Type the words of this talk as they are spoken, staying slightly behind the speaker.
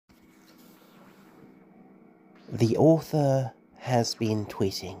The author has been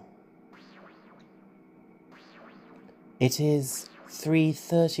tweeting. It is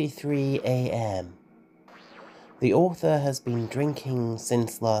 3:33 a.m. The author has been drinking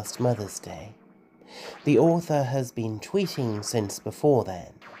since last Mother's Day. The author has been tweeting since before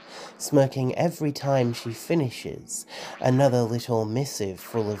then, smirking every time she finishes another little missive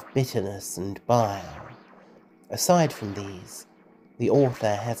full of bitterness and bile. Aside from these, the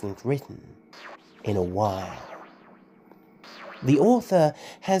author hasn't written in a while. The author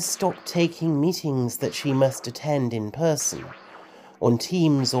has stopped taking meetings that she must attend in person. On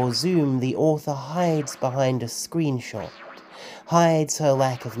Teams or Zoom, the author hides behind a screenshot, hides her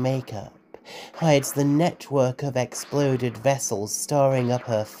lack of makeup, hides the network of exploded vessels starring up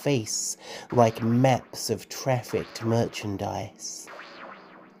her face like maps of trafficked merchandise,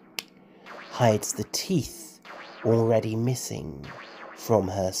 hides the teeth already missing from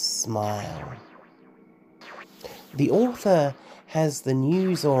her smile. The author has the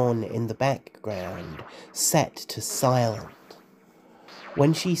news on in the background, set to silent.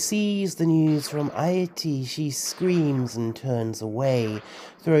 When she sees the news from Ayiti, she screams and turns away,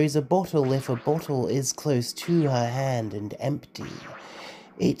 throws a bottle if a bottle is close to her hand and empty.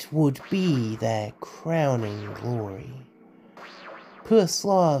 It would be their crowning glory. Poor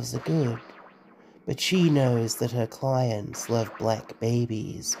Slavs are good, but she knows that her clients love black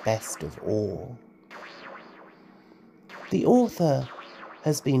babies best of all. The author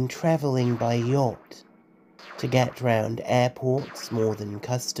has been travelling by yacht to get round airports more than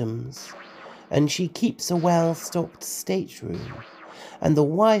customs, and she keeps a well-stocked stateroom, and the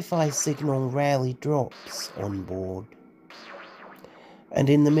Wi-Fi signal rarely drops on board. And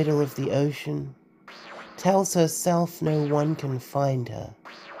in the middle of the ocean, tells herself no one can find her,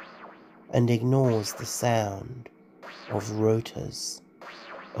 and ignores the sound of rotors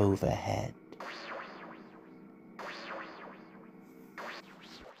overhead.